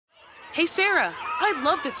Hey Sarah, I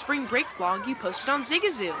love that spring break vlog you posted on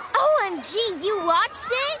Zigazoo. OMG, you watched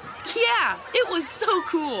it? Yeah, it was so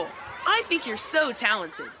cool. I think you're so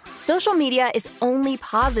talented. Social media is only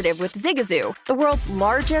positive with Zigazoo, the world's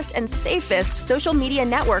largest and safest social media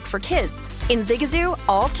network for kids. In Zigazoo,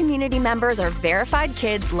 all community members are verified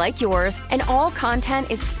kids like yours, and all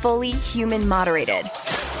content is fully human moderated.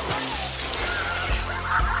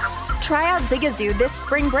 Try out Zigazoo this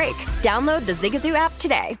spring break. Download the Zigazoo app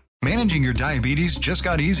today. Managing your diabetes just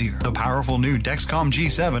got easier. The powerful new Dexcom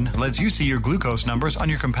G7 lets you see your glucose numbers on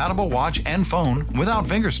your compatible watch and phone without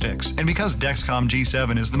finger sticks. And because Dexcom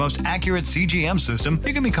G7 is the most accurate CGM system,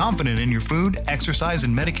 you can be confident in your food, exercise,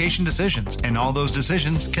 and medication decisions. And all those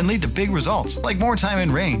decisions can lead to big results, like more time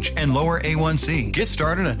in range and lower A1C. Get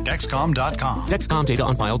started at Dexcom.com. Dexcom data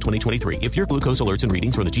on file 2023. If your glucose alerts and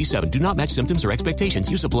readings from the G7 do not match symptoms or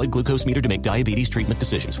expectations, use a blood glucose meter to make diabetes treatment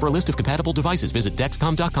decisions. For a list of compatible devices, visit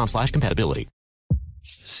Dexcom.com/compatibility.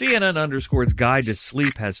 CNN_'s Guide to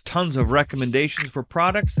Sleep has tons of recommendations for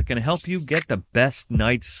products that can help you get the best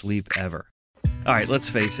night's sleep ever. All right, let's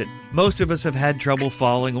face it, most of us have had trouble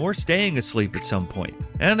falling or staying asleep at some point,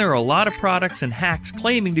 and there are a lot of products and hacks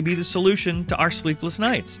claiming to be the solution to our sleepless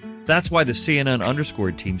nights. That's why the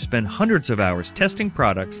CNN_ team spend hundreds of hours testing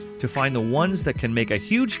products to find the ones that can make a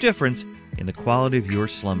huge difference in the quality of your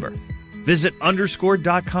slumber. Visit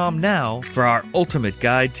underscore.com now for our ultimate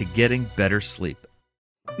guide to getting better sleep.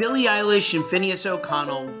 Billie Eilish and Phineas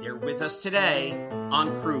O'Connell, they're with us today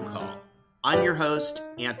on Crew Call. I'm your host,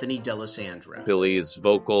 Anthony D'Alessandro. Billie's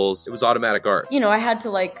vocals, it was automatic art. You know, I had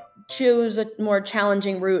to choose a more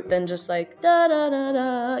challenging route than just da da da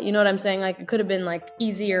da. You know what I'm saying? It could have been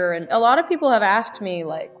easier. And a lot of people have asked me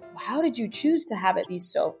how did you choose to have it be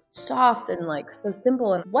so soft and so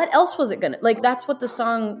simple? And what else was it gonna that's what the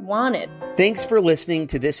song wanted. Thanks for listening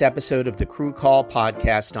to this episode of the Crew Call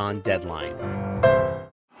podcast on Deadline.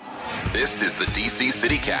 This is the DC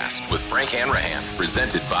CityCast with Frank Hanrahan,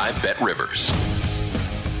 presented by BetRivers.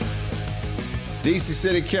 DC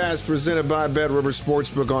CityCast presented by BetRivers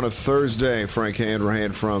Sportsbook on a Thursday. Frank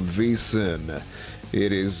Hanrahan from VSiN.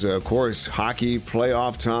 It is, of course, hockey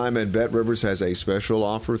playoff time, and BetRivers has a special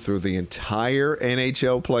offer through the entire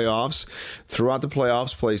NHL playoffs. Throughout the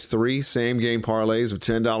playoffs, place 3 same-game parlays of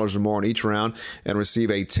 $10 or more on each round and receive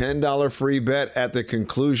a $10 free bet at the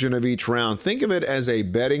conclusion of each round. Think of it as a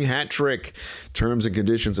betting hat trick. Terms and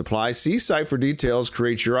conditions apply. See site for details.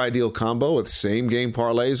 Create your ideal combo with same-game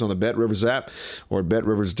parlays on the BetRivers app or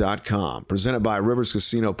BetRivers.com. Presented by Rivers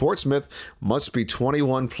Casino Portsmouth. Must be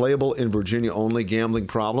 21, playable in Virginia only. Gambling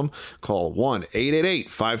problem? Call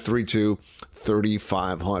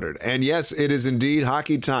 1-888-532-3500. And yes, it is indeed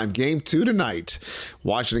hockey time. Game 2 tonight.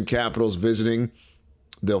 Washington Capitals visiting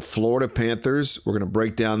the Florida Panthers. We're going to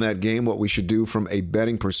break down that game, what we should do from a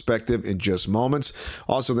betting perspective in just moments.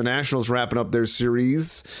 Also, the Nationals wrapping up their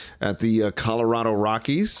series at the Colorado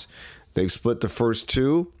Rockies. They've split the first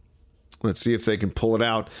 2. Let's see if they can pull it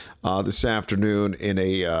out this afternoon in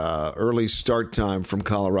a early start time from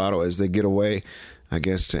Colorado as they get away, I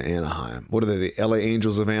guess, to Anaheim. What are they, the LA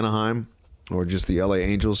Angels of Anaheim? Or just the LA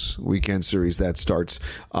Angels weekend series that starts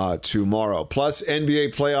tomorrow. Plus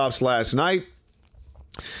NBA playoffs last night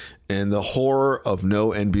and the horror of no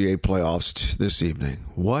NBA playoffs this evening.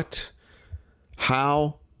 What?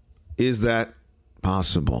 How is that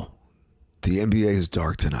possible? The NBA is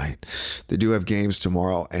dark tonight. They do have games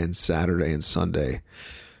tomorrow and Saturday and Sunday,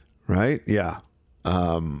 right? Yeah.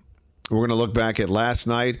 We're going to look back at last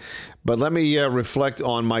night, but let me reflect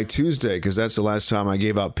on my Tuesday because that's the last time I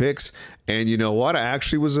gave out picks. And you know what? I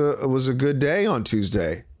actually was a good day on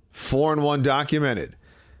Tuesday. 4-1 documented.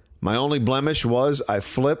 My only blemish was I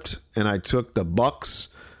flipped and I took the Bucks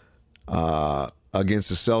against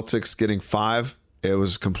the Celtics, getting 5. It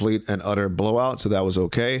was complete and utter blowout, so that was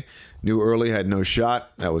okay. Knew early, had no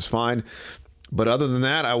shot. That was fine. But other than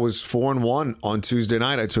that, I was 4-1 on Tuesday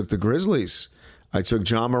night. I took the Grizzlies. I took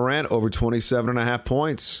John Morant over 27.5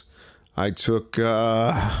 points. I took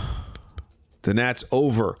the Nats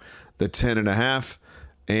over the 10.5.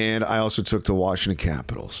 And I also took the Washington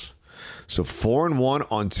Capitals. So 4-1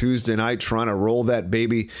 on Tuesday night, trying to roll that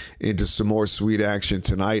baby into some more sweet action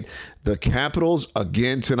tonight. The Capitals,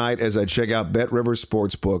 again tonight, as I check out BetRivers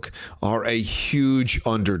Sportsbook, are a huge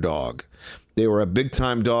underdog. They were a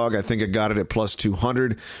big-time dog. I think I got it at plus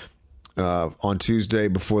 200 on Tuesday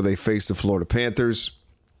before they faced the Florida Panthers.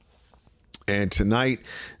 And tonight,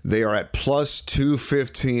 they are at plus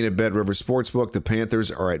 215 at BetRivers Sportsbook. The Panthers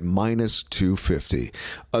are at minus 250.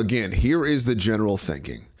 Again, here is the general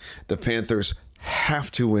thinking. The Panthers have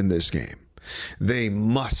to win this game. They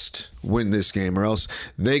must win this game or else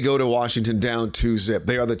they go to Washington down 2-0.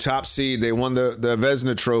 They are the top seed. They won the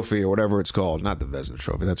Vezina Trophy or whatever it's called. Not the Vezina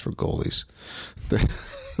Trophy. That's for goalies.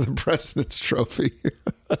 The President's Trophy.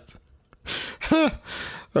 I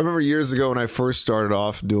remember years ago when I first started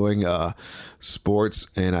off doing sports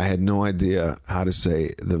and I had no idea how to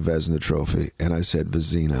say the Vezina Trophy. And I said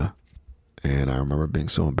Vezina. And I remember being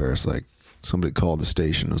so embarrassed. Like somebody called the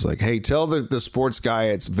station and was like, hey, tell the sports guy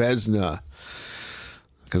it's Vezina.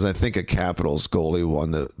 Because I think a Capitals goalie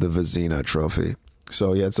won the Vezina Trophy.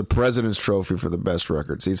 So, yeah, it's a President's Trophy for the best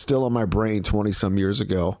record. See, it's still on my brain 20-some years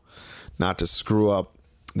ago not to screw up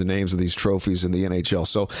the names of these trophies in the NHL.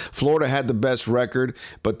 So Florida had the best record,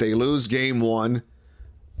 but they lose game one.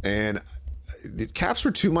 And the Caps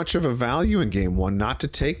were too much of a value in game one not to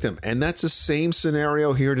take them. And that's the same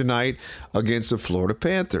scenario here tonight against the Florida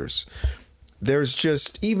Panthers. There's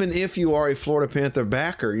just, even if you are a Florida Panther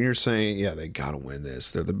backer, you're saying, yeah, they got to win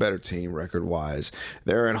this. They're the better team record-wise.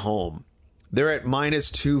 They're at home. They're at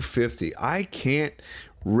minus 250. I can't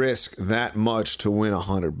risk that much to win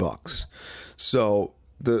 $100. So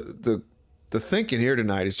the thinking here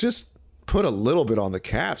tonight is just put a little bit on the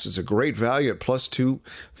Caps. It's a great value at plus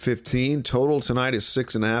 215. Total tonight is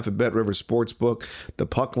 6.5 at Bet Rivers Sportsbook. The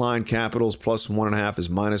puck line, Capitals plus 1.5 is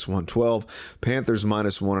minus 112. Panthers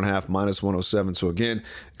minus 1.5, minus 107. So again,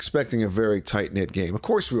 expecting a very tight-knit game. Of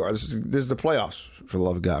course we are. This is the playoffs, for the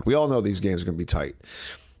love of God. We all know these games are going to be tight.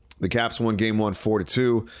 The Caps won game one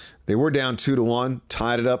 4-2. They were down 2-1,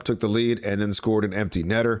 tied it up, took the lead, and then scored an empty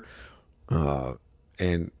netter.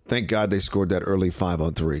 And thank God they scored that early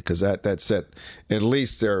 5-on-3 because that set at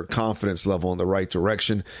least their confidence level in the right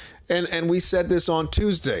direction. And we said this on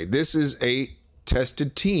Tuesday. This is a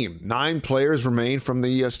tested team. 9 players remain from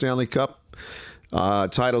the Stanley Cup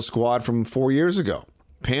title squad from 4 years ago.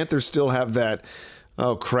 Panthers still have that,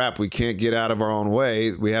 oh, crap, we can't get out of our own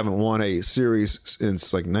way. We haven't won a series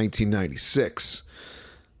since like 1996.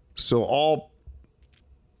 So all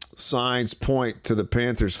signs point to the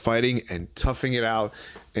Panthers fighting and toughing it out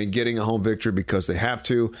and getting a home victory because they have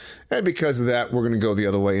to. And because of that, we're going to go the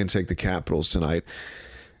other way and take the Capitals tonight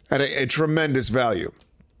at a tremendous value.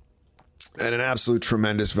 At an absolute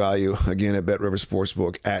tremendous value, again, at Bet River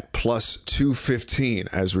Sportsbook at plus 215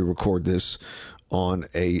 as we record this on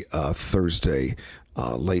a Thursday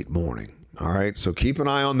late morning. All right, so keep an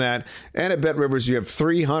eye on that. And at Bet Rivers, you have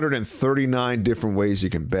 339 different ways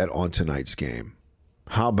you can bet on tonight's game.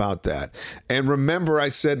 How about that? And remember, I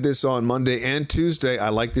said this on Monday and Tuesday. I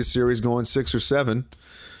like this series going 6 or 7.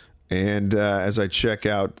 And as I check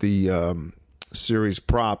out the series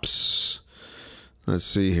props, let's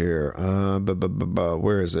see here.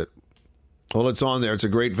 Where is it? Well, it's on there. It's a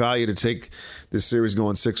great value to take this series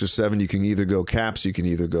going 6 or 7. You can either go Caps, you can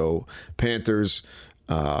either go Panthers.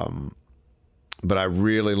 But I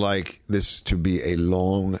really like this to be a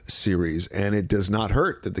long series, and it does not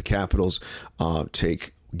hurt that the Capitals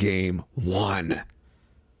take game 1. Let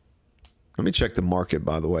me check the market,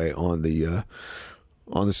 by the way, on the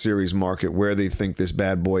series market, where they think this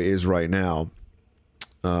bad boy is right now.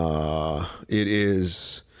 It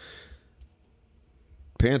is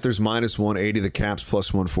Panthers minus 180, the Caps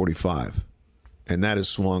plus 145, and that has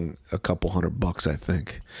swung a couple $100, I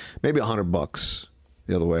think, maybe $100.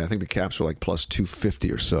 The other way. I think the Caps were like plus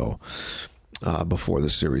 250 or so before the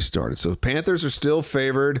series started. So Panthers are still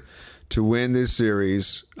favored to win this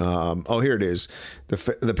series. Here it is.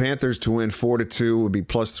 The Panthers to win 4-2 would be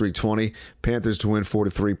plus 320. Panthers to win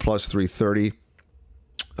 4-3 plus 330.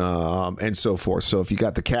 And so forth. So if you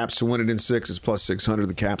got the Caps to win it in 6, it's plus 600.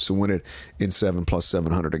 The Caps to win it in 7, plus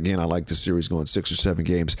 700. Again, I like the series going 6 or 7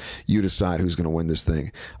 games. You decide who's going to win this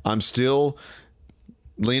thing. I'm still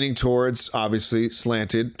leaning towards, obviously,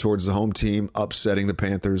 slanted towards the home team upsetting the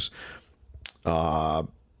Panthers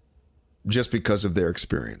just because of their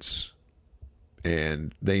experience.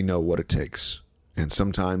 And they know what it takes. And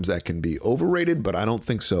sometimes that can be overrated, but I don't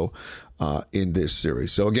think so in this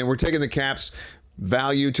series. So, again, we're taking the Caps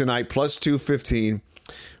value tonight, plus 215.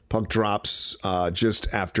 Puck drops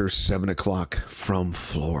just after 7 o'clock from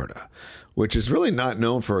Florida, which is really not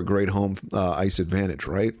known for a great home ice advantage,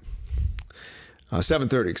 right?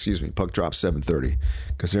 7:30, excuse me. Puck drops 7:30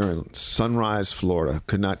 because they're in Sunrise, Florida.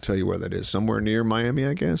 Could not tell you where that is. Somewhere near Miami,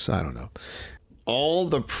 I guess. I don't know. All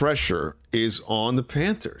the pressure is on the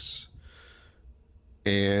Panthers.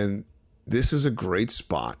 And this is a great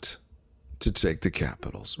spot to take the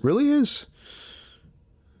Capitals. Really is.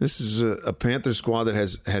 This is a Panther squad that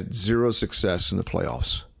has had 0 success in the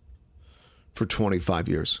playoffs for 25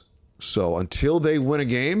 years. So until they win a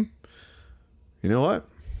game, you know what?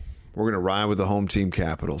 We're going to ride with the home team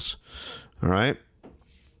Capitals. All right?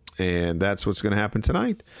 And that's what's going to happen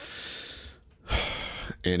tonight.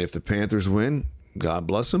 And if the Panthers win, God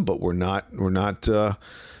bless them, but we're not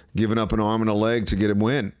giving up an arm and a leg to get a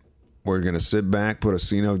win. We're going to sit back, put a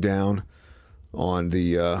C-no down on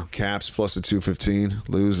the Caps plus the 215.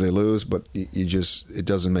 Lose, they lose, but it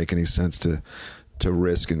doesn't make any sense to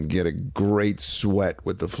risk and get a great sweat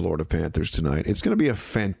with the Florida Panthers tonight. It's going to be a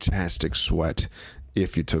fantastic sweat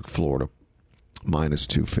if you took Florida minus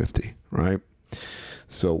 250, right?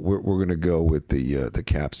 So we're going to go with the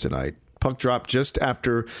Caps tonight. Puck drop just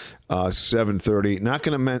after 7:30. Not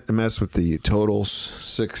going to mess with the totals.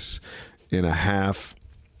 6.5.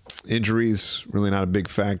 Injuries, really not a big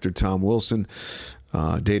factor. Tom Wilson,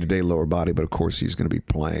 day-to-day lower body, but of course he's going to be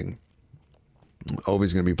playing.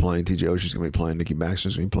 Ovi's going to be playing. TJ Oshie's going to be playing. Nicky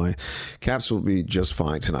Baxter's going to be playing. Caps will be just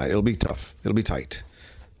fine tonight. It'll be tough. It'll be tight.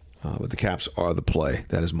 But the Caps are the play.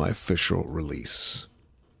 That is my official release.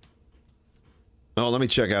 Oh, let me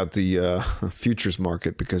check out the futures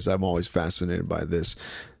market because I'm always fascinated by this.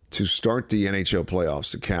 To start the NHL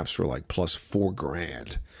playoffs, the Caps were like plus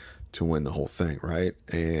 $4,000 to win the whole thing, right?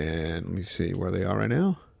 And let me see where they are right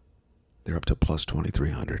now. They're up to plus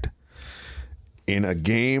 2,300. In a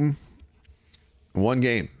game, one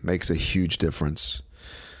game makes a huge difference.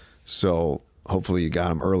 So hopefully you got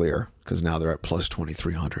them earlier because now they're at plus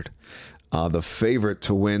 2,300. The favorite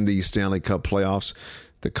to win the Stanley Cup playoffs,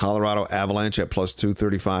 the Colorado Avalanche at plus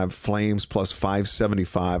 235, Flames plus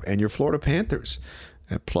 575, and your Florida Panthers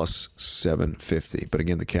at plus 750. But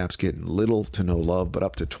again, the Caps getting little to no love, but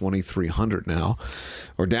up to 2,300 now,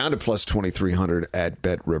 or down to plus 2,300 at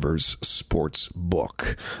Bet Rivers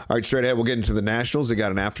Sportsbook. All right, straight ahead, we'll get into the Nationals. They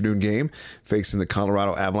got an afternoon game facing the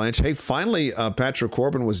Colorado Avalanche. Hey, finally, Patrick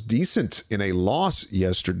Corbin was decent in a loss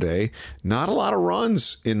yesterday. Not a lot of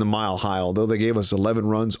runs in the Mile High, although they gave us 11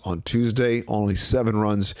 runs on Tuesday, only 7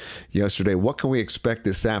 runs yesterday. What can we expect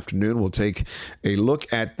this afternoon? We'll take a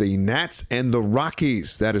look at the Nats and the Rockies.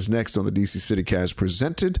 That is next on the DC CityCast,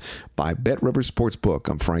 presented by Bet Rivers Sportsbook.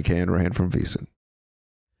 I'm Frank Hanrahan from VSiN.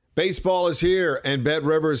 Baseball is here, and Bet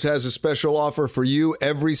Rivers has a special offer for you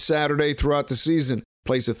every Saturday throughout the season.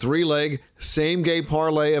 Place a 3-leg, same-game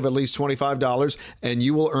parlay of at least $25, and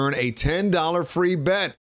you will earn a $10 free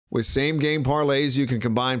bet. With same-game parlays, you can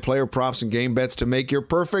combine player props and game bets to make your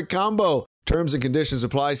perfect combo. Terms and conditions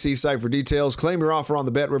apply. See site for details. Claim your offer on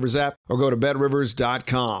the Bet Rivers app or go to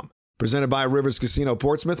betrivers.com. Presented by Rivers Casino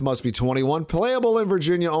Portsmouth. Must be 21. Playable in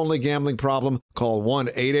Virginia only. Gambling problem? Call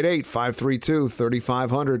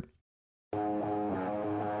 1-888-532-3500.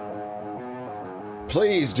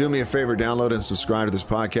 Please do me a favor, download and subscribe to this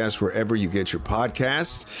podcast wherever you get your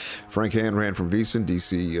podcasts. Frank Hanrahan from VSiN,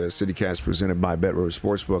 DC CityCast, presented by Bet Rivers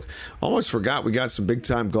Sportsbook. Almost forgot we got some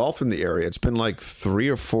big-time golf in the area. It's been like 3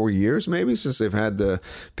 or 4 years maybe since they've had the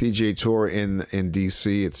PGA Tour in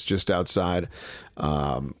DC. It's just outside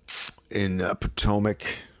in Potomac,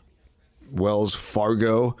 Wells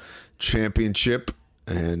Fargo Championship,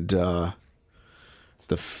 and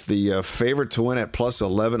the favorite to win at plus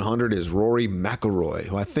 1,100 is Rory McIlroy,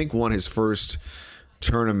 who I think won his first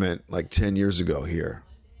tournament like 10 years ago here.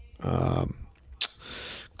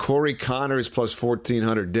 Corey Connors plus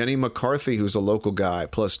 1,400. Denny McCarthy, who's a local guy,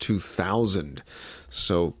 plus 2,000.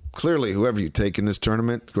 So clearly, whoever you take in this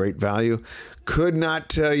tournament, great value. Could not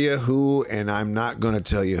tell you who, and I'm not going to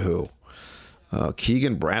tell you who.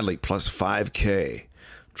 Keegan Bradley plus 5K. I'm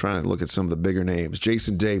trying to look at some of the bigger names.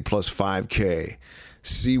 Jason Day plus 5K.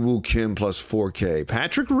 Siwoo Kim plus 4K.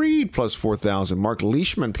 Patrick Reed plus 4,000. Mark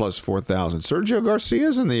Leishman plus 4,000. Sergio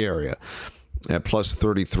Garcia's in the area at plus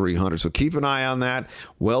 3,300. So keep an eye on that.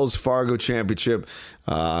 Wells Fargo Championship,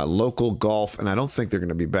 local golf, and I don't think they're going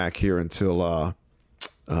to be back here until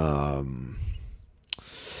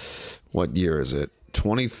what year is it?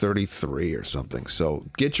 2033 or something. So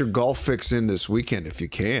get your golf fix in this weekend if you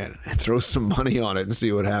can, and throw some money on it and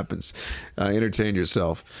see what happens. Entertain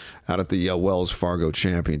yourself out at the Wells Fargo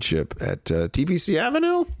Championship at TPC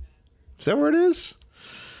Avenue. Is that where it is?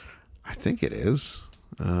 I think it is.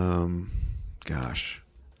 Gosh,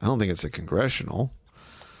 I don't think it's a congressional,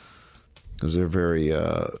 because they're very,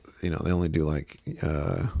 they only do like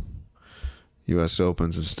U.S.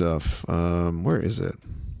 Opens and stuff. Where is it?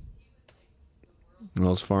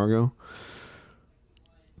 Wells Fargo.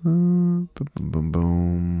 Boom, boom,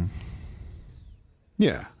 boom.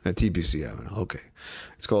 Yeah, at TPC Avenue. Okay.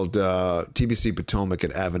 It's called TPC Potomac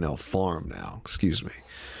at Avenel Farm now. Excuse me.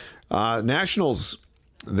 Nationals,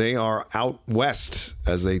 they are out west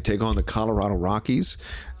as they take on the Colorado Rockies.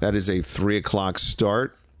 That is a 3 o'clock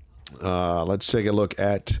start. Let's take a look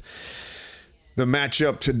at the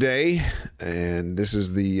matchup today, and this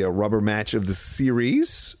is the rubber match of the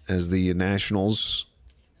series as the Nationals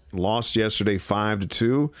lost yesterday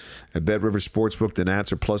 5-2. At Bet Rivers Sportsbook, the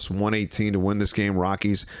Nats are plus 118 to win this game.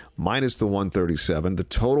 Rockies minus the 137. The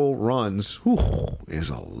total runs is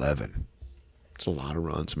 11. It's a lot of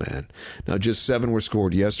runs, man. Now, just 7 were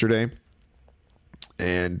scored yesterday.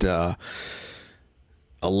 And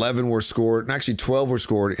 11 were scored. And actually, 12 were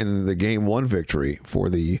scored in the Game 1 victory for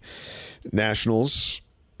the Nationals.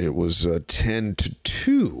 It was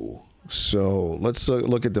 10-2. So let's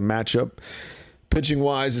look at the matchup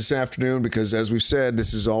pitching-wise this afternoon, because as we've said,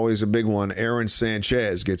 this is always a big one. Aaron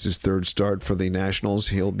Sanchez gets his third start for the Nationals.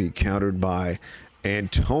 He'll be countered by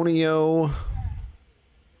Antonio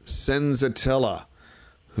Senzatella,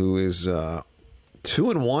 who is 2-1, a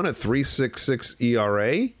 3.66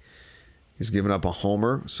 ERA. He's given up a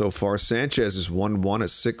homer so far. Sanchez is 1-1, a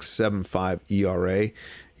 6.75 ERA.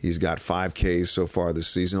 He's got 5 Ks so far this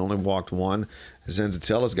season, only walked 1.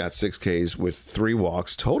 Zenzatella's got 6 Ks with 3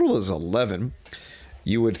 walks. Total is 11.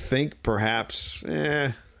 You would think perhaps,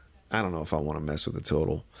 I don't know if I want to mess with the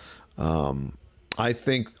total. I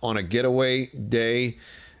think on a getaway day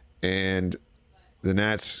and the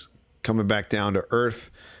Nats coming back down to earth,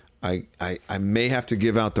 I may have to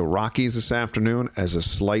give out the Rockies this afternoon as a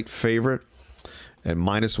slight favorite at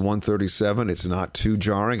minus 137. It's not too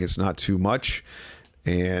jarring. It's not too much.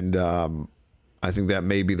 And I think that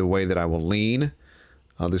may be the way that I will lean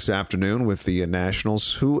this afternoon with the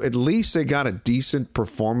Nationals, who at least they got a decent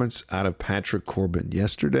performance out of Patrick Corbin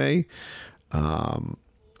yesterday.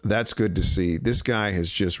 That's good to see. This guy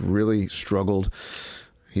has just really struggled.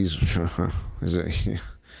 He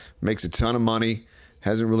makes a ton of money,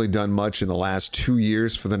 hasn't really done much in the last 2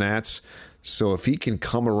 years for the Nats. So if he can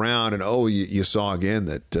come around and, you saw again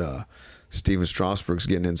that Steven Strasburg's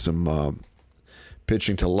getting in some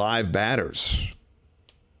pitching to live batters.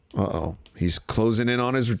 He's closing in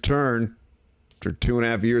on his return. They're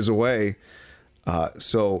 2.5 years away.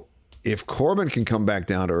 So if Corbin can come back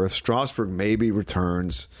down to earth, Strasburg maybe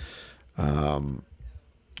returns. You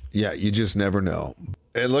just never know.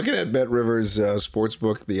 And looking at Bet Rivers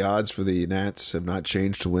Sportsbook, the odds for the Nats have not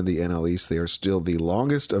changed to win the NL East. They are still the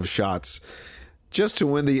longest of shots just to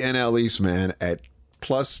win the NL East, man, at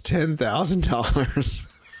plus $10,000.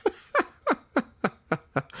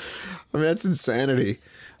 I mean, that's insanity.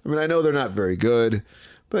 I mean, I know they're not very good,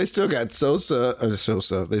 but they still got Sosa.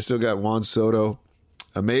 They still got Juan Soto.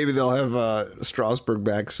 Maybe they'll have Strasburg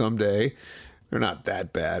back someday. They're not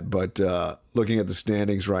that bad, but looking at the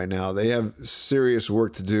standings right now, they have serious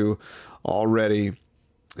work to do already,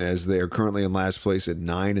 as they are currently in last place at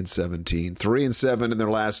 9-17, 3-7 in their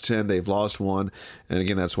last 10. They've lost 1, and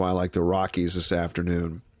again, that's why I like the Rockies this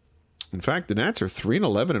afternoon. In fact, the Nats are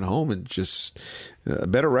 3-11 at home and just a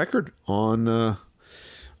better record on the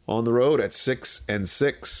road at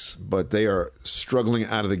 6-6. But they are struggling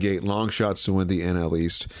out of the gate. Long shots to win the NL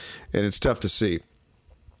East, and it's tough to see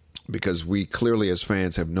because we clearly, as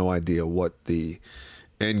fans, have no idea what the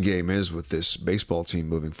end game is with this baseball team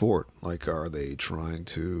moving forward. Like, what are they trying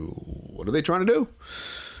to do?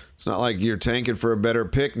 It's not like you're tanking for a better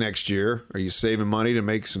pick next year. Are you saving money to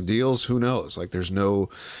make some deals? Who knows? Like, there's no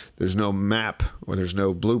map or there's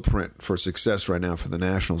no blueprint for success right now for the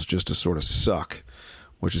Nationals, just to sort of suck,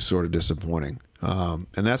 which is sort of disappointing. And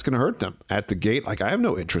that's going to hurt them at the gate. Like, I have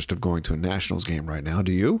no interest of going to a Nationals game right now.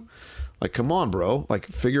 Do you? Like, come on, bro. Like,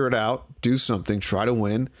 figure it out. Do something. Try to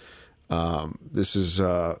win. This is,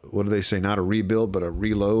 what do they say? Not a rebuild, but a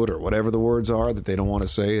reload, or whatever the words are that they don't want to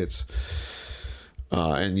say. It's,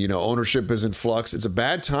 and, ownership is in flux. It's a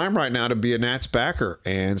bad time right now to be a Nats backer.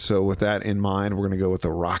 And so with that in mind, we're going to go with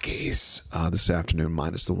the Rockies this afternoon,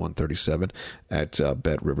 minus the 137 at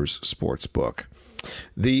Bet Rivers Sportsbook.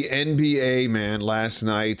 The NBA, man, last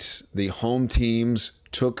night, the home teams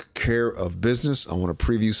took care of business. I want to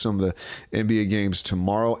preview some of the NBA games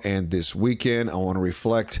tomorrow and this weekend. I want to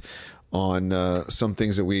reflect on some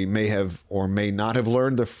things that we may have or may not have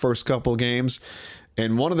learned the first couple games.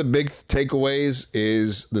 And one of the big takeaways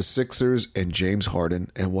is the Sixers and James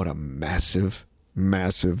Harden, and what a massive,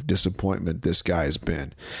 massive disappointment this guy has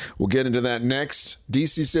been. We'll get into that next.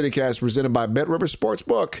 DC CityCast presented by Bet Rivers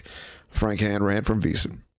Sportsbook. Frank Hanrahan from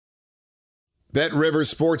VSiN. Bet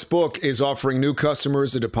Rivers Sportsbook is offering new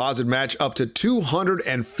customers a deposit match up to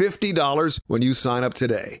 $250 when you sign up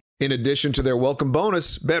today. In addition to their welcome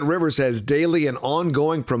bonus, Bet Rivers has daily and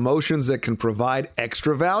ongoing promotions that can provide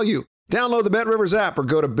extra value. Download the Bet Rivers app or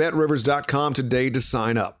go to betrivers.com today to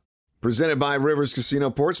sign up. Presented by Rivers Casino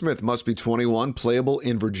Portsmouth. Must be 21, playable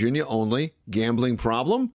in Virginia only. Gambling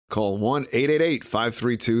problem? Call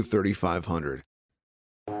 1-888-532-3500.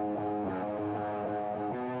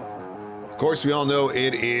 course, we all know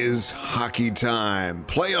it is hockey time,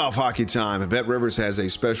 playoff hockey time. And BetRivers has a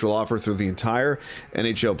special offer through the entire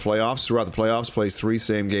NHL playoffs. Throughout the playoffs, place 3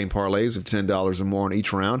 same-game parlays of $10 or more on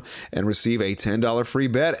each round and receive a $10 free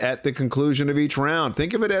bet at the conclusion of each round.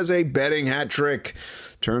 Think of it as a betting hat trick.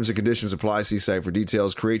 Terms and conditions apply. See site for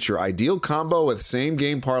details. Create your ideal combo with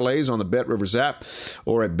same-game parlays on the BetRivers app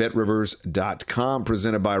or at betrivers.com.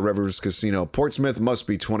 Presented by Rivers Casino Portsmouth. Must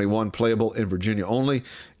be 21. Playable in Virginia only.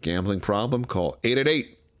 Gambling problem? Call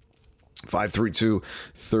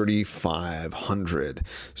 888-532-3500.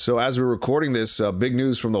 So as we're recording this, big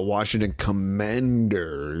news from the Washington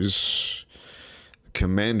Commanders.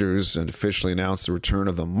 Commanders officially announced the return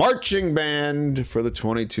of the marching band for the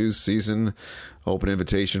 22 season. Open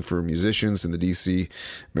invitation for musicians in the D.C.,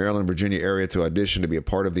 Maryland, Virginia area to audition to be a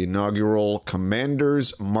part of the inaugural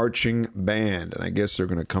Commanders Marching Band. And I guess they're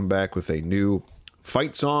going to come back with a new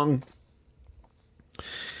fight song.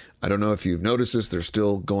 I don't know if you've noticed this. They're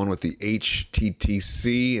still going with the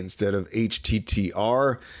HTTC instead of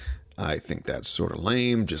HTTR. I think that's sort of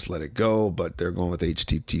lame. Just let it go. But they're going with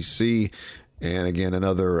HTTC. And again,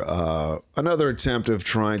 another attempt of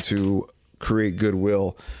trying to create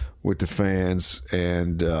goodwill with the fans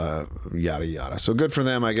and yada, yada. So good for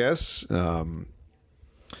them, I guess.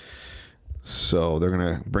 So they're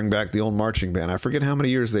going to bring back the old marching band. I forget how many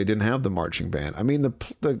years they didn't have the marching band. I mean, the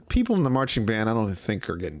people in the marching band, I don't think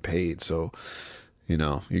are getting paid. So, you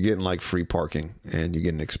know, you're getting like free parking and you're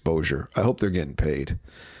getting exposure. I hope they're getting paid.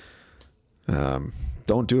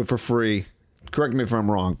 Don't do it for free. Correct me if I'm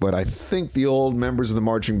wrong, but I think the old members of the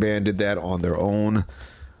marching band did that on their own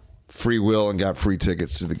free will and got free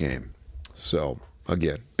tickets to the game. So,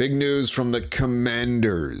 again, big news from the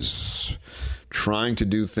Commanders. Trying to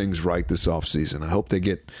do things right this offseason. I hope they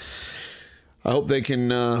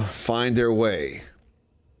can find their way.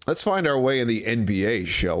 Let's find our way in the NBA,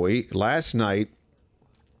 shall we? Last night,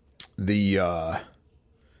 the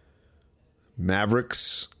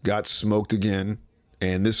Mavericks got smoked again,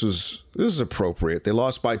 and this is appropriate. They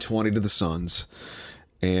lost by 20 to the Suns,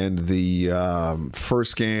 and the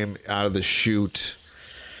first game out of the chute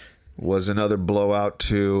was another blowout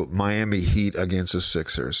to Miami Heat against the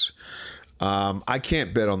Sixers. I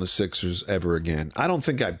can't bet on the Sixers ever again. I don't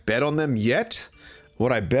think I bet on them yet.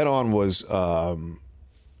 What I bet on was I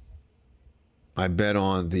bet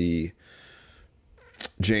on the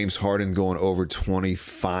James Harden going over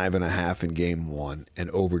 25.5 in game 1 and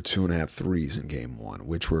over 2.5 threes in game 1,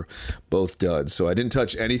 which were both duds. So I didn't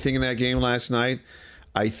touch anything in that game last night.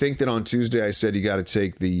 I think that on Tuesday I said you got to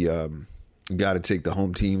take the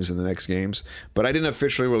home teams in the next games, but I didn't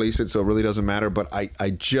officially release it, so it really doesn't matter. But I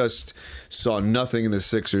just saw nothing in the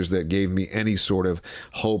Sixers that gave me any sort of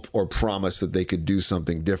hope or promise that they could do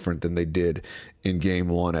something different than they did in game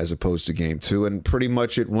 1 as opposed to game 2. And pretty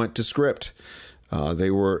much it went to script.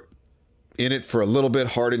 They were in it for a little bit.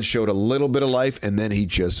 Harden showed a little bit of life, and then he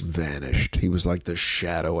just vanished. He was like the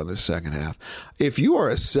shadow in the second half. If you are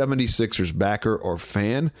a 76ers backer or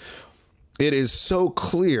fan, it is so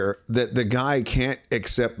clear that the guy can't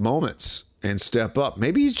accept moments and step up.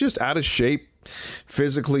 Maybe he's just out of shape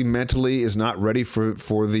physically, mentally, is not ready for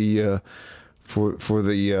the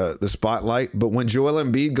spotlight. But when Joel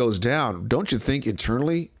Embiid goes down, don't you think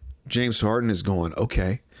internally James Harden is going,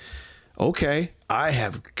 okay, I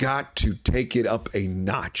have got to take it up a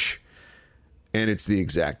notch. And it's the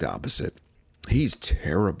exact opposite. He's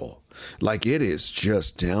terrible. Like, it is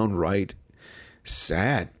just downright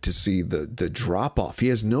sad to see the drop off. He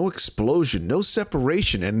has no explosion, no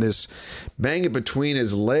separation, and this bang it between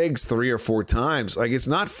his legs 3 or 4 times. Like, it's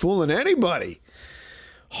not fooling anybody.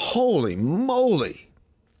 Holy moly.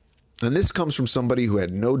 And this comes from somebody who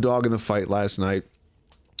had no dog in the fight last night.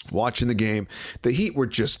 Watching the game, the Heat were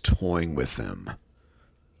just toying with them.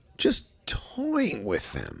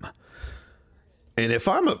 And if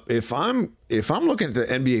I'm looking at the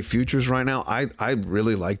NBA futures right now, I'd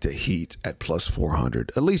really like the Heat at plus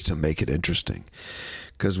 400, at least to make it interesting.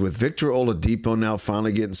 Because with Victor Oladipo now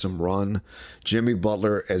finally getting some run, Jimmy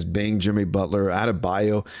Butler as being Jimmy Butler,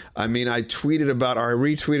 Adebayo. I mean, I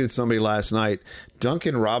retweeted somebody last night.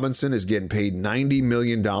 Duncan Robinson is getting paid $90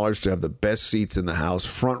 million to have the best seats in the house,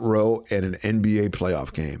 front row at an NBA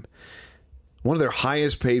playoff game. One of their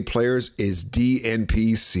highest paid players is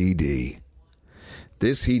DNP-CD.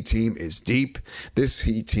 This Heat team is deep. This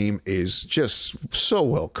Heat team is just so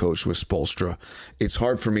well coached with Spoelstra. It's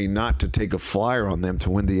hard for me not to take a flyer on them to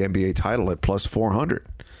win the NBA title at plus 400.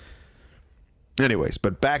 Anyways,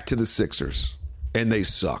 but back to the Sixers. And they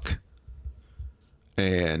suck.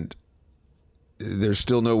 And there's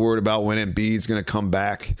still no word about when Embiid's going to come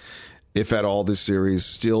back, if at all, this series.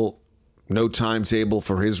 Still No timetable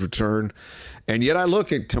for his return. And yet I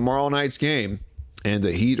look at tomorrow night's game, and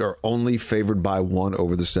the Heat are only favored by 1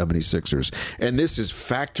 over the 76ers. And this is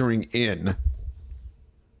factoring in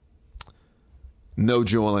no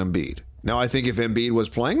Joel Embiid. Now, I think if Embiid was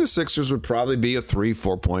playing, the Sixers would probably be a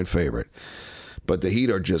 3-4 point favorite. But the Heat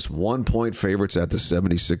are just 1 point favorites at the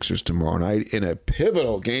 76ers tomorrow night in a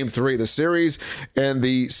pivotal Game 3 of the series and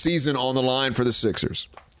the season on the line for the Sixers.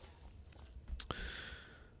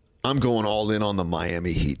 I'm going all in on the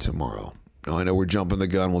Miami Heat tomorrow. Now, I know we're jumping the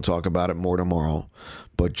gun. We'll talk about it more tomorrow.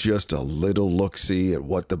 But just a little look-see at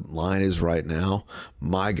what the line is right now.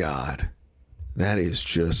 My God, that is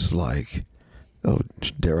just like, oh,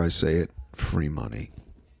 dare I say it, free money.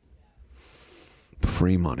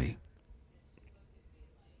 Free money.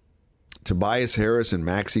 Tobias Harris and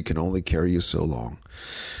Maxey can only carry you so long.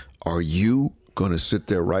 Are you going to sit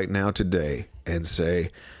there right now today and say,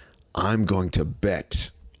 I'm going to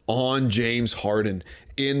bet on James Harden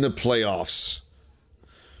in the playoffs?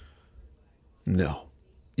 No,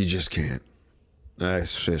 you just can't.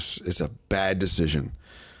 It's a bad decision.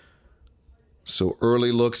 So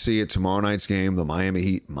early look, see at tomorrow night's game, the Miami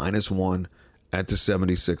Heat -1 at the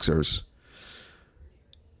 76ers.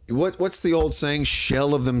 What's the old saying?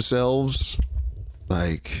 Shell of themselves?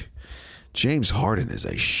 Like, James Harden is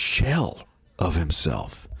a shell of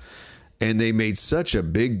himself. And they made such a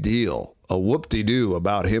big deal, a whoop-de-doo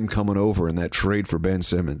about him coming over in that trade for Ben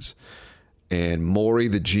Simmons. And Morey,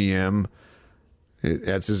 the GM,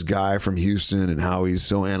 that's his guy from Houston, and how he's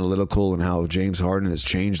so analytical and how James Harden has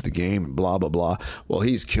changed the game and blah, blah, blah. Well,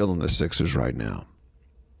 he's killing the Sixers right now.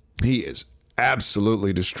 He is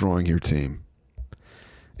absolutely destroying your team.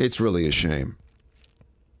 It's really a shame.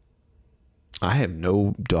 I have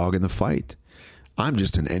no dog in the fight. I'm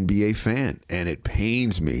just an NBA fan, and it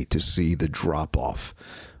pains me to see the drop-off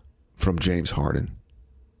from James Harden.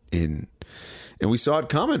 And we saw it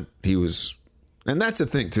coming. And that's the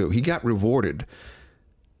thing, too. He got rewarded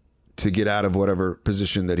to get out of whatever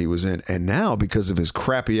position that he was in. And now, because of his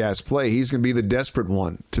crappy-ass play, he's going to be the desperate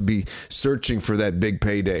one to be searching for that big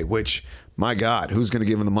payday, which, my God, who's going to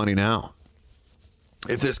give him the money now?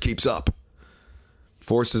 If this keeps up.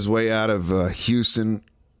 Forced his way out of Houston.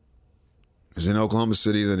 He was in Oklahoma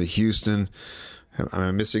City, then to Houston.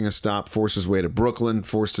 I'm missing a stop. Forced his way to Brooklyn.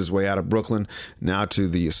 Forced his way out of Brooklyn. Now to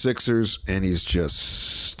the Sixers. And he's just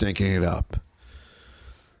stinking it up.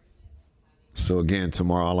 So again,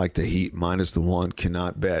 tomorrow I like the Heat -1.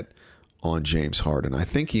 Cannot bet on James Harden. I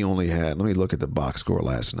think he only had, let me look at the box score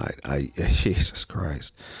last night. Jesus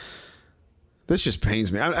Christ. This just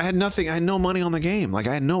pains me. I had nothing. I had no money on the game. Like,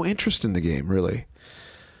 I had no interest in the game, really.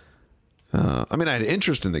 I had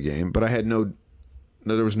interest in the game, but I had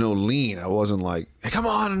there was no lean. I wasn't like, hey, come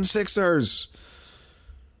on, Sixers.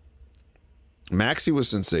 Maxey was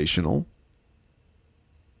sensational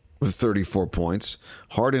with 34 points.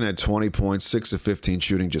 Harden had 20 points, 6 of 15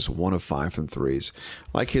 shooting, just 1 of 5 from threes.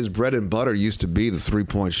 Like, his bread and butter used to be the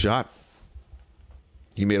three-point shot.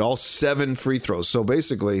 He made all 7 free throws. So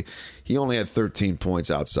basically, he only had 13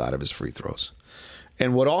 points outside of his free throws.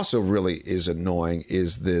 And what also really is annoying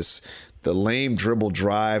is the lame dribble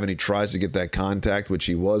drive, and he tries to get that contact, which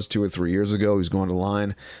he was 2 or 3 years ago. He's going to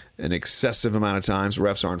line an excessive amount of times.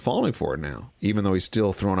 Refs aren't falling for it now, even though he's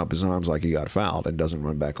still throwing up his arms like he got fouled and doesn't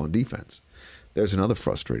run back on defense. There's another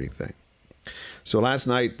frustrating thing. So last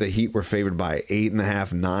night, the Heat were favored by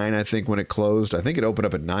 8.5, 9, I think, when it closed. I think it opened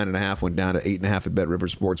up at 9.5, went down to 8.5 at Bet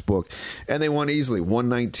Rivers Sportsbook, and they won easily,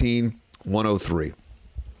 119-103.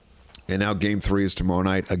 And now Game 3 is tomorrow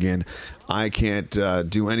night. Again, I can't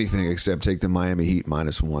do anything except take the Miami Heat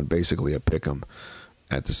 -1, basically a pick 'em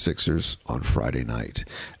at the Sixers on Friday night.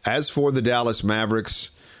 As for the Dallas Mavericks,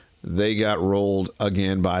 they got rolled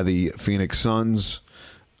again by the Phoenix Suns.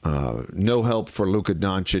 No help for Luka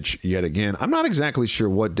Doncic yet again. I'm not exactly sure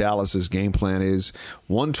what Dallas's game plan is.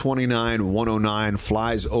 129-109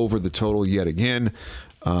 flies over the total yet again.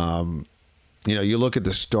 You look at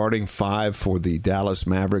the starting 5 for the Dallas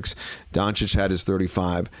Mavericks. Doncic had his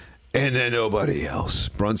 35, and then nobody else.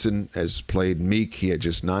 Brunson has played meek. He had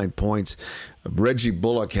just 9 points. Reggie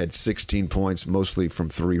Bullock had 16 points, mostly from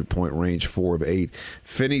 3-point range, 4 of 8.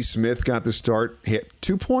 Finney Smith got the start, hit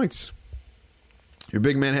 2 points. Your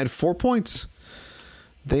big man had 4 points.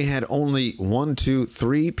 They had only 1, 2,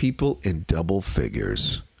 3 people in double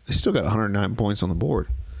figures. They still got 109 points on the board.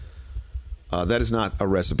 That is not a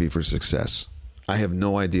recipe for success. I have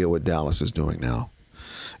no idea what Dallas is doing now.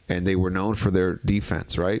 And they were known for their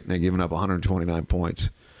defense, right? They're giving up 129 points.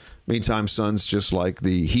 Meantime, Suns, just like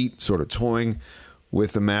the Heat, sort of toying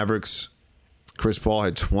with the Mavericks. Chris Paul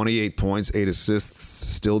had 28 points, 8 assists,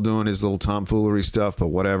 still doing his little tomfoolery stuff, but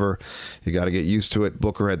whatever. You got to get used to it.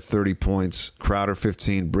 Booker had 30 points, Crowder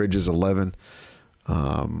 15, Bridges 11.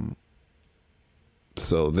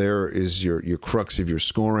 So there is your crux of your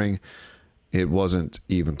scoring. It wasn't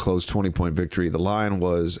even close, 20-point victory. The line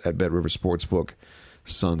was at Bet Rivers Sportsbook,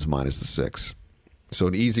 Suns minus the 6. So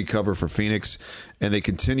an easy cover for Phoenix, and they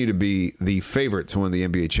continue to be the favorite to win the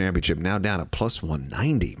NBA championship, now down at plus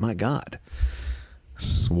 190. My God.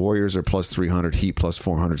 Warriors are plus 300, Heat plus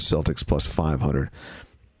 400, Celtics plus 500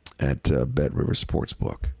 at Bet Rivers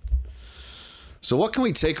Sportsbook. So what can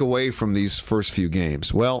we take away from these first few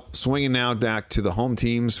games? Well, swinging now back to the home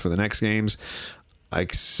teams for the next games,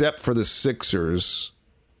 except for the Sixers,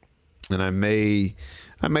 and I may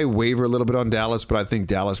waver a little bit on Dallas, but I think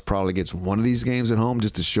Dallas probably gets one of these games at home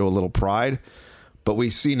just to show a little pride. But we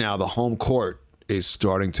see now the home court is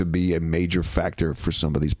starting to be a major factor for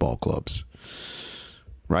some of these ball clubs,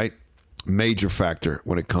 right? Major factor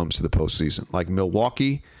when it comes to the postseason. Like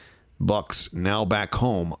Milwaukee Bucks now back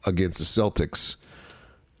home against the Celtics.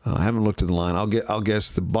 I haven't looked at the line. I'll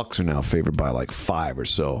guess the Bucks are now favored by like 5 or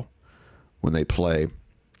so when they play.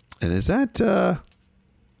 And is that...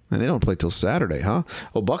 And they don't play till Saturday, huh?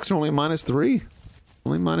 Oh, Bucks are only minus 3.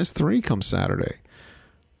 Only minus 3 come Saturday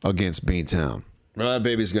against Beantown. Well, that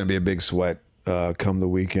baby's going to be a big sweat come the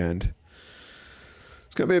weekend.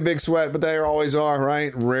 It's going to be a big sweat, but they always are,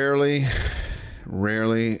 right? Rarely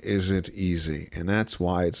is it easy. And that's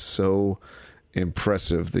why it's so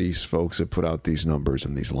impressive these folks have put out these numbers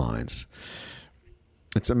and these lines.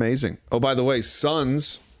 It's amazing. Oh, by the way,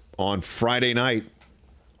 Suns on Friday night.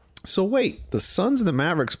 So wait, the Suns and the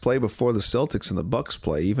Mavericks play before the Celtics and the Bucks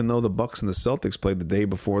play, even though the Bucks and the Celtics played the day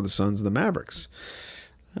before the Suns and the Mavericks.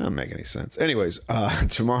 That doesn't make any sense. Anyways,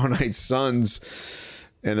 tomorrow night, Suns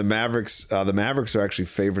and the Mavericks. The Mavericks are actually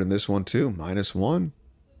favored in this one too, -1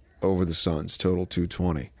 over the Suns, total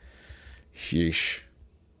 220. Sheesh.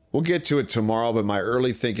 We'll get to it tomorrow, but my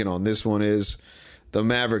early thinking on this one is the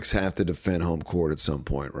Mavericks have to defend home court at some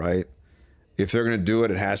point, right? If they're going to do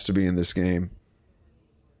it, it has to be in this game.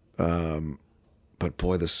 But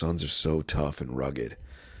boy, the Suns are so tough and rugged.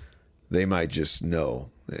 They might just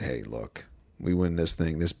know that, hey, look, we win this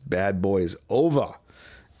thing. This bad boy is over.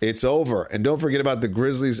 It's over. And don't forget about the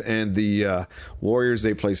Grizzlies and the Warriors.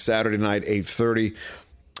 They play Saturday night, 8:30.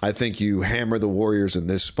 I think you hammer the Warriors in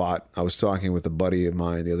this spot. I was talking with a buddy of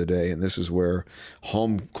mine the other day, and this is where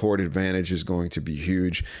home court advantage is going to be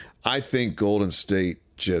huge. I think Golden State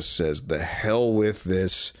just says the hell with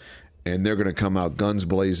this, and they're going to come out guns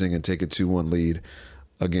blazing and take a 2-1 lead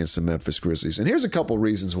against the Memphis Grizzlies. And here's a couple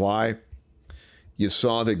reasons why. You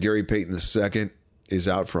saw that Gary Payton II is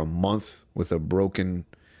out for a month with a broken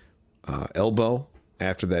elbow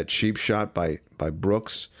after that cheap shot by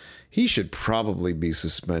Brooks. He should probably be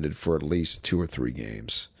suspended for at least 2 or 3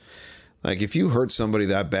 games. Like, if you hurt somebody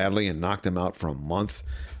that badly and knock them out for a month,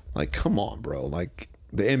 like, come on, bro. Like,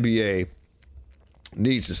 the NBA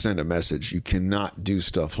needs to send a message. You cannot do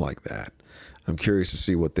stuff like that. I'm curious to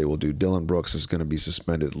see what they will do. Dillon Brooks is going to be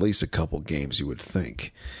suspended at least a couple games, you would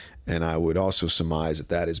think. And I would also surmise that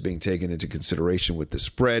that is being taken into consideration with the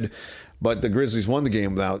spread. But the Grizzlies won the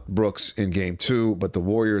game without Brooks in Game 2. But the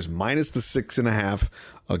Warriors minus the 6.5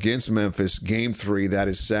 against Memphis. Game 3, that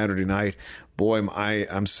is Saturday night. Boy,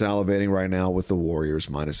 I'm salivating right now with the Warriors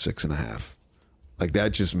minus 6.5. Like,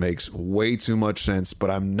 that just makes way too much sense.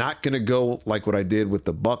 But I'm not going to go like what I did with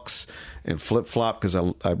the Bucks and flip-flop, because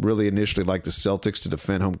I really initially liked the Celtics to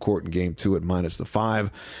defend home court in Game 2 at minus the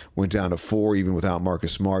 5. Went down to 4 even without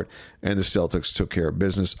Marcus Smart, and the Celtics took care of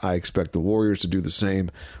business. I expect the Warriors to do the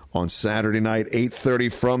same on Saturday night, 8:30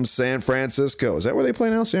 from San Francisco. Is that where they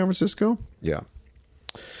play now, San Francisco? Yeah.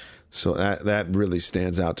 So that really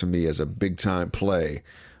stands out to me as a big-time play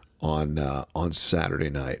on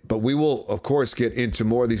Saturday night. But we will, of course, get into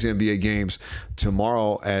more of these NBA games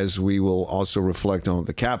tomorrow, as we will also reflect on what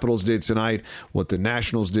the Capitals did tonight, what the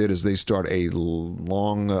Nationals did as they start a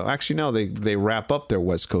long... they wrap up their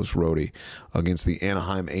West Coast roadie against the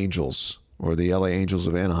Anaheim Angels, or the LA Angels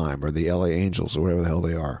of Anaheim, or the LA Angels, or whatever the hell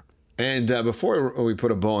they are. And before we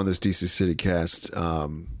put a bow on this DC City cast,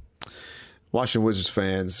 Washington Wizards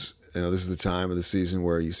fans, this is the time of the season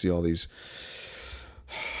where you see all these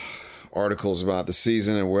articles about the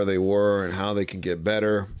season and where they were and how they can get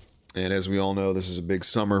better. And as we all know, this is a big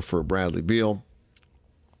summer for Bradley Beal.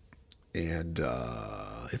 And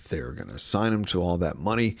if they're going to sign him to all that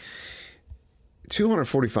money,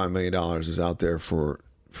 $245 million is out there for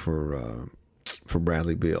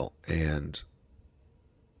Bradley Beal. And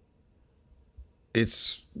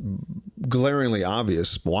it's glaringly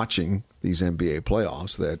obvious watching these NBA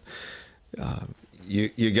playoffs that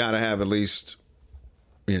you got to have at least,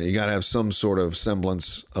 you got to have some sort of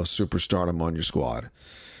semblance of superstardom on your squad.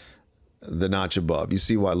 The notch above. You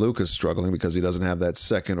see why Luka's struggling, because he doesn't have that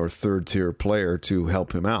second or third tier player to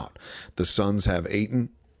help him out. The Suns have Ayton,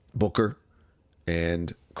 Booker,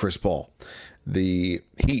 and Chris Paul. The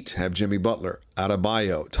Heat have Jimmy Butler,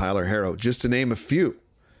 Adebayo, Tyler Herro, just to name a few.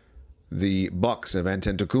 The Bucks have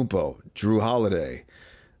Antetokounmpo, Drew Holiday.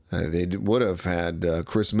 They would have had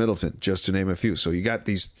Chris Middleton, just to name a few. So you got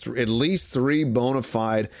these at least three bona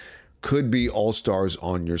fide, could be all-stars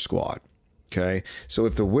on your squad. Okay, so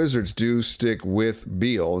if the Wizards do stick with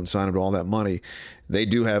Beal and sign up to all that money, they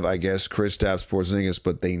do have, I guess, Kristaps Porzingis,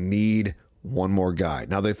 but they need one more guy.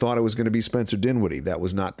 Now, they thought it was going to be Spencer Dinwiddie. That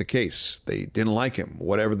was not the case. They didn't like him,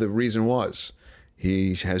 whatever the reason was.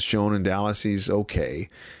 He has shown in Dallas he's okay.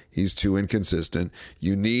 He's too inconsistent.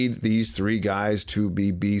 You need these three guys to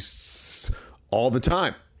be beasts all the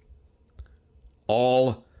time.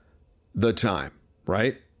 All the time,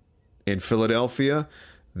 right? In Philadelphia,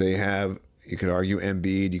 they have... You could argue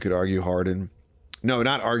Embiid. You could argue Harden. No,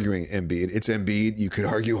 not arguing Embiid. It's Embiid. You could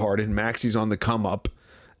argue Harden. Maxi's on the come up,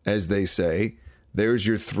 as they say. There's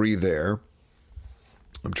your three there.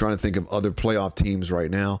 I'm trying to think of other playoff teams right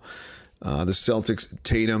now. The Celtics,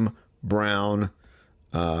 Tatum, Brown,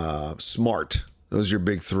 Smart. Those are your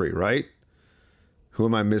big three, right? Who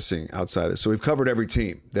am I missing outside of this? So we've covered every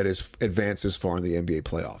team that has advanced this far in the NBA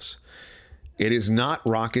playoffs. It is not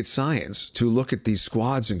rocket science to look at these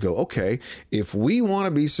squads and go, okay, if we want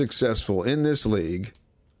to be successful in this league,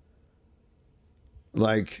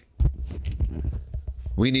 like,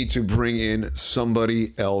 we need to bring in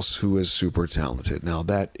somebody else who is super talented. Now,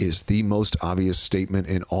 that is the most obvious statement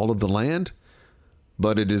in all of the land,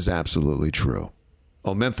 but it is absolutely true.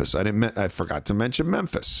 Oh, Memphis. I forgot to mention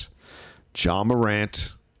Memphis. Ja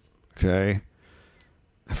Morant. Okay.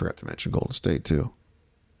 I forgot to mention Golden State, too.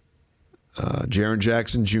 Jaren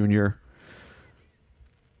Jackson Jr.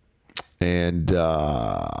 And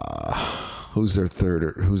who's their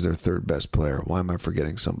third best player? Why am I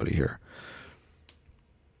forgetting somebody here?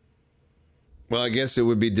 Well, I guess it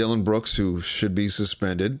would be Dylan Brooks, who should be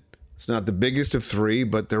suspended. It's not the biggest of three,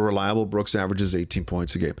 but they're reliable. Brooks averages 18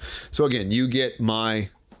 points a game. So again, you get my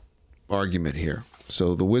argument here.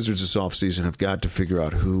 So the Wizards this offseason have got to figure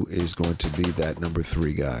out who is going to be that number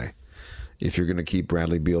three guy. If you're going to keep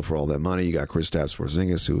Bradley Beal for all that money, you got Kristaps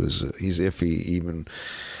Porzingis, who is he's iffy even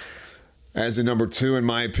as a number two, in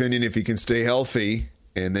my opinion, if he can stay healthy.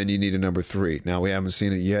 And then you need a number three. Now, we haven't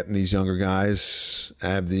seen it yet in these younger guys.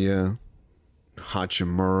 Abdia,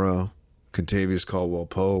 Hachimura, Kentavious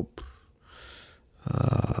Caldwell-Pope,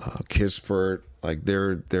 Kispert. Like,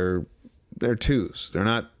 they're twos. They're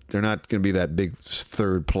not going to be that big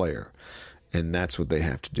third player. And that's what they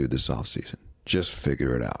have to do this offseason. Just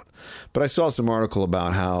figure it out. But I saw some article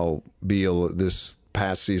about how Beal this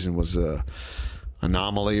past season was a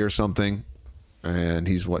anomaly or something. And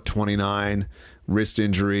he's, 29, wrist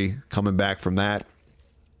injury, coming back from that.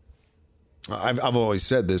 I've always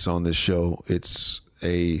said this on this show. It's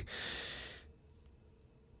a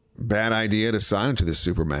bad idea to sign him to the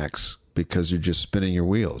Supermax because you're just spinning your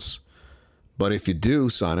wheels. But if you do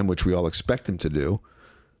sign him, which we all expect him to do,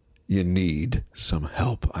 you need some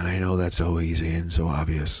help. And I know that's so easy and so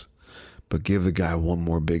obvious. But give the guy one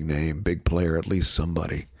more big name, big player, at least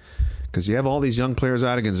somebody. Because you have all these young players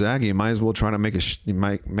out of Gonzaga, you might as well try to make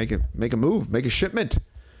a move, make a shipment.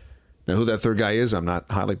 Now, who that third guy is, I'm not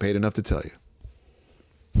highly paid enough to tell you.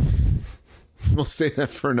 We'll save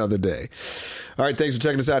that for another day. All right, thanks for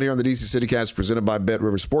checking us out here on the DC CityCast, presented by Bet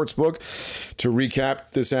River Sportsbook. To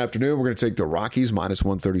recap this afternoon, we're going to take the Rockies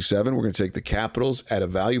 -137. We're going to take the Capitals at a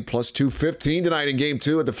value +215 tonight in Game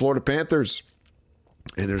 2 at the Florida Panthers.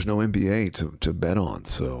 And there's no NBA to bet on,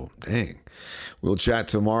 so dang. We'll chat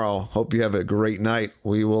tomorrow. Hope you have a great night.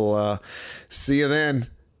 We will see you then.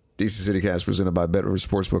 DC CityCast presented by Bet River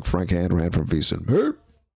Sportsbook. Frank Hanrahan from VSiN.